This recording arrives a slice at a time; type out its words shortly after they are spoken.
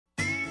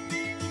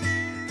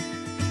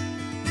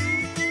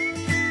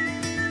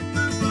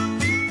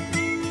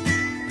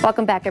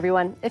Welcome back,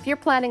 everyone. If you're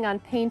planning on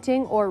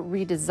painting or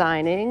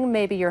redesigning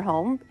maybe your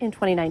home in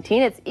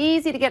 2019, it's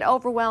easy to get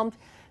overwhelmed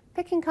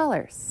picking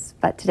colors.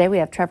 But today we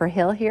have Trevor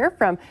Hill here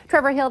from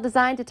Trevor Hill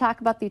Design to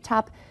talk about the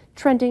top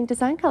trending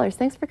design colors.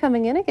 Thanks for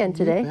coming in again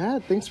today. You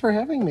bet. Thanks for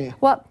having me.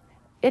 Well,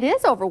 it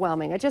is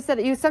overwhelming. I just said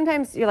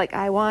sometimes you're like,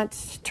 I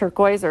want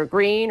turquoise or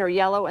green or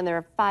yellow, and there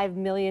are 5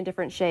 million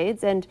different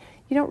shades, and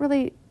you don't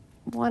really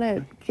want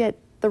to get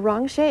the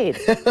wrong shade.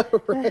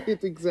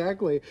 Right,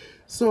 exactly.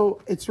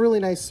 So it's really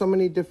nice. So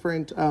many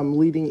different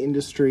leading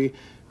industry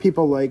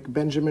people like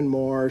Benjamin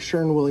Moore,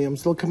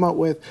 Sherwin-Williams, they'll come out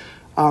with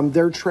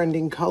their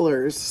trending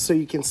colors, so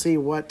you can see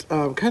what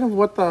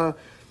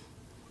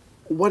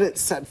what it's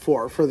set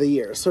for the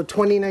year. So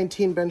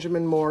 2019,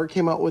 Benjamin Moore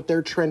came out with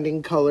their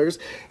trending colors,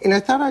 and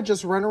I thought I'd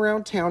just run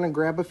around town and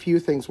grab a few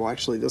things. Well,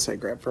 actually, this I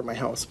grabbed from my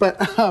house, but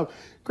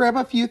grab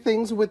a few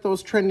things with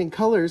those trending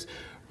colors.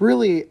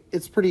 Really,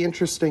 it's pretty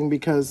interesting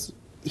because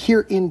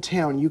here in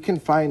town, you can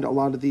find a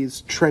lot of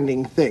these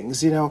trending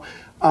things. You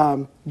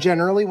know,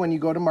 generally when you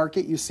go to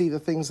market, you see the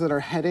things that are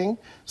heading,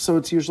 so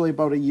it's usually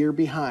about a year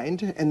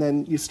behind, and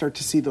then you start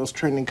to see those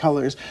trending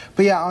colors.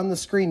 But yeah, on the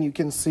screen you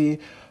can see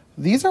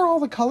these are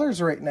all the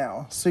colors right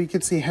now. So you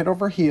can see head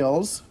over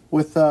heels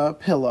with a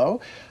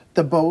pillow.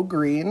 The bow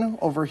green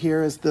over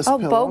here is this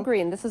pillow. Oh, bow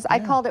green. This is, I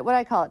called it, what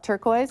I call it,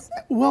 turquoise?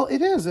 Well,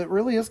 it is. It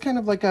really is kind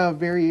of like a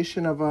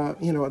variation of a,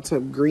 you know, it's a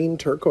green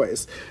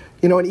turquoise.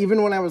 You know, and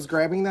even when I was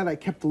grabbing that, I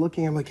kept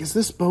looking. I'm like, is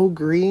this bow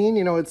green?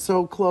 You know, it's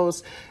so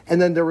close. And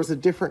then there was a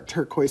different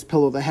turquoise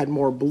pillow that had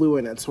more blue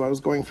in it. So I was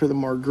going for the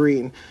more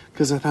green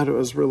because I thought it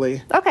was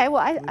really... Okay,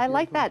 well, I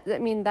like that. I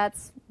mean,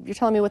 you're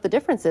telling me what the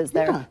difference is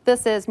there. Yeah.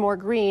 This is more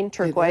green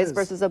turquoise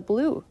versus a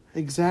blue.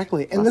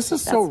 Exactly. And this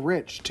is so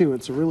rich, too.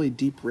 It's a really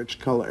deep, rich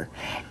color.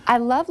 I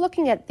love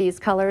looking at these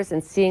colors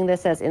and seeing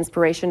this as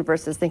inspiration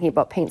versus thinking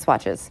about paint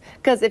swatches.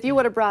 Because if you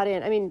would have brought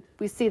in, I mean,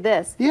 we see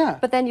this,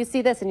 but then you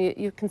see this and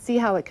you can see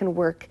how it can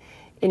work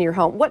in your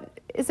home.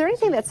 Is there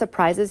anything that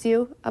surprises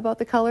you about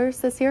the colors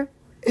this year?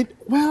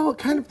 Well,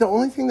 kind of the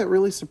only thing that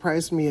really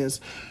surprised me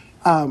is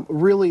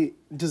really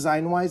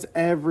design-wise,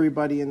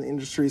 everybody in the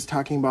industry is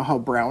talking about how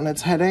brown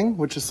it's heading,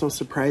 which is so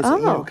surprising,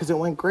 you know, because it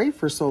went gray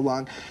for so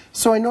long.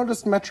 So I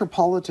noticed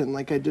Metropolitan,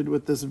 like I did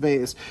with this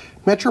vase.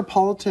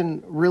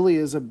 Metropolitan really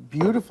is a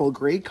beautiful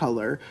gray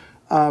color,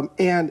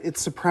 and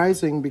it's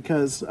surprising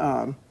because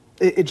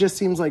it just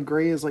seems like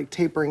gray is like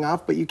tapering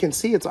off, but you can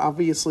see it's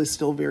obviously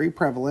still very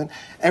prevalent.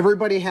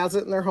 Everybody has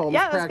it in their homes,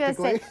 practically. I was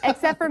going to say,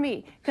 except for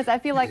me, because I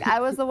feel like I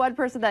was the one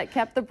person that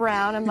kept the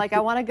brown. I'm like, I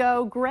want to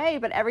go gray,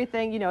 but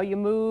everything, you know, you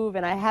move,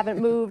 and I haven't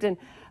moved, and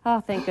oh,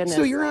 thank goodness.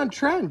 So you're on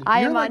trend. I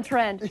am on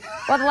trend.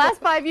 Well, the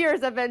last 5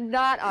 years I've been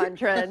not on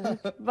trend,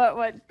 but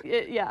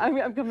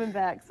I'm coming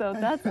back. So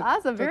that's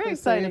awesome. Very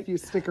exciting. If you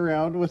stick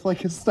around with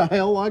like a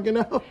style long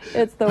enough,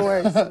 it's the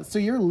worst. So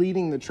you're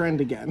leading the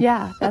trend again.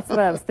 Yeah, that's what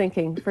I was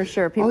thinking for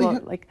sure. People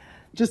like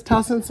just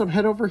toss in some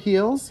head over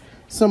heels,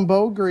 some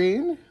bow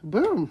green,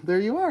 boom,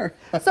 there you are.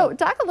 So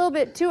talk a little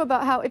bit too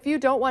about how, if you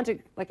don't want to,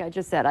 like I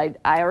just said,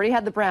 I already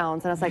had the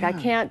browns, and I was like, I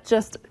can't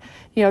just,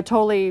 you know,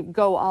 totally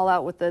go all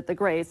out with the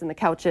grays and the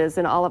couches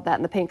and all of that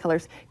and the paint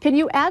colors. Can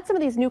you add some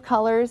of these new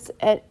colors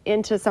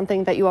into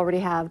something that you already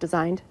have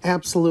designed?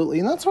 Absolutely,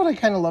 and that's what I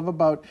kind of love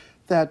about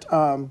that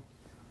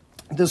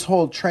this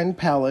whole trend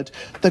palette.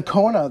 The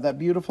Kona, that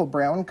beautiful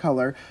brown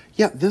color,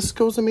 yeah, this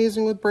goes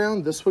amazing with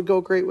brown. This would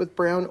go great with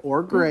brown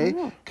or gray.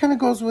 Kind of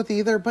goes with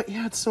either, but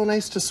yeah, it's so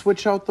nice to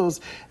switch out those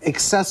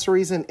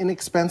accessories and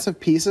inexpensive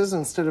pieces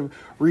instead of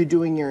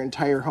redoing your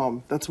entire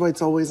home. That's why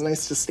it's always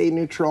nice to stay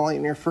neutral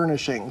in your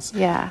furnishings.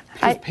 Yeah.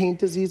 Because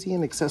paint is easy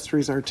and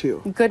accessories are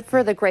too. Good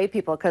for the gray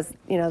people, because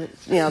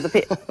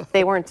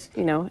they weren't,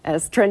 you know,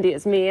 as trendy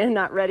as me and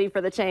not ready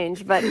for the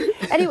change. But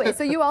anyway,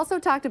 so you also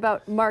talked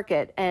about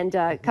market, and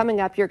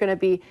coming up, you're going to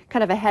be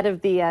kind of ahead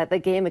of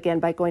the game again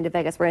by going to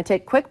Vegas. We're going to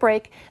take a quick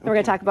break, and we're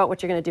going to talk about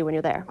what you're going to do when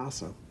you're there.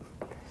 Awesome.